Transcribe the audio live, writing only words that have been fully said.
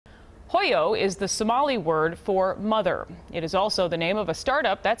Hoyo is the Somali word for mother. It is also the name of a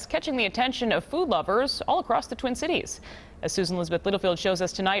startup that's catching the attention of food lovers all across the Twin Cities. As Susan Elizabeth Littlefield shows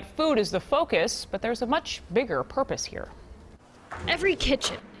us tonight, food is the focus, but there's a much bigger purpose here. Every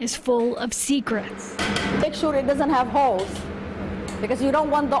kitchen is full of secrets. Make sure it doesn't have holes because you don't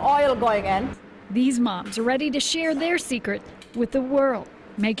want the oil going in. These moms are ready to share their secret with the world,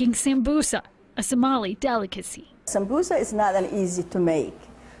 making sambusa, a Somali delicacy. Sambusa is not an easy to make.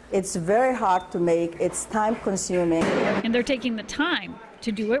 It's very hard to make. It's time consuming. And they're taking the time to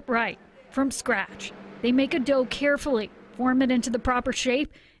do it right, from scratch. They make a dough carefully, form it into the proper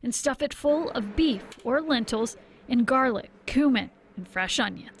shape, and stuff it full of beef or lentils and garlic, cumin, and fresh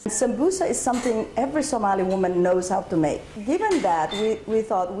onions. Sambusa is something every Somali woman knows how to make. Given that, we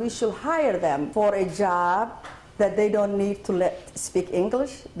thought we should hire them for a job that they don't need to speak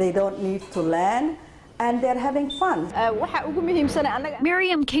English, they don't need to learn, and they're having fun.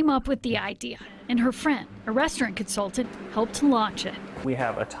 Mariam came up with the idea, and her friend, a restaurant consultant, helped to launch it. We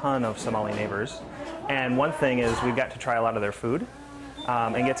have a ton of Somali neighbors, and one thing is we got to try a lot of their food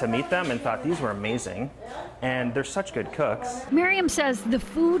and get to meet them and thought these were amazing, and they're such good cooks. Mariam says the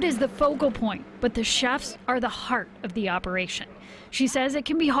food is the focal point, but the chefs are the heart of the operation. She says it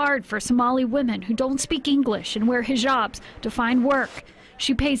can be hard for Somali women who don't speak English and wear hijabs to find work.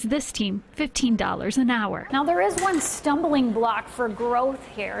 She pays this team $15 an hour. Now, there is one stumbling block for growth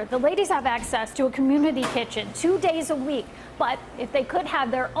here. The ladies have access to a community kitchen 2 days a week. But if they could have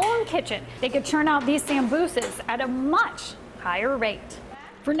their own kitchen, they could churn out these sambusas at a much higher rate.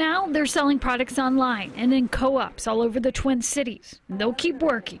 For now, they're selling products online and in co-ops all over the Twin Cities. They'll keep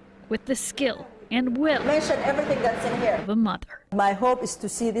working with the skill and will Mention everything that's in here. of a mother. My hope is to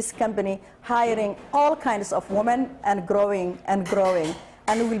see this company hiring all kinds of women and growing and growing.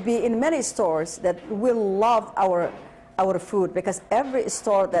 And will be in many stores that will love our food, because every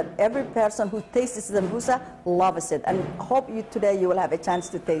store that every person who tastes sambusa loves it. And I hope today you will have a chance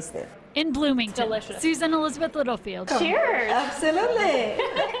to taste it. In Bloomington, Delicious. Susan Elizabeth Littlefield. Cheers! Absolutely.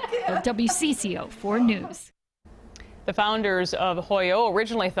 WCCO 4 News. The founders of Hoyo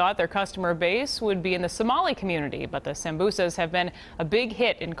originally thought their customer base would be in the Somali community, but the sambusas have been a big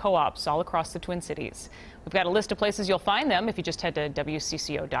hit in co-ops all across the Twin Cities. We've got a list of places you'll find them if you just head to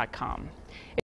WCCO.com.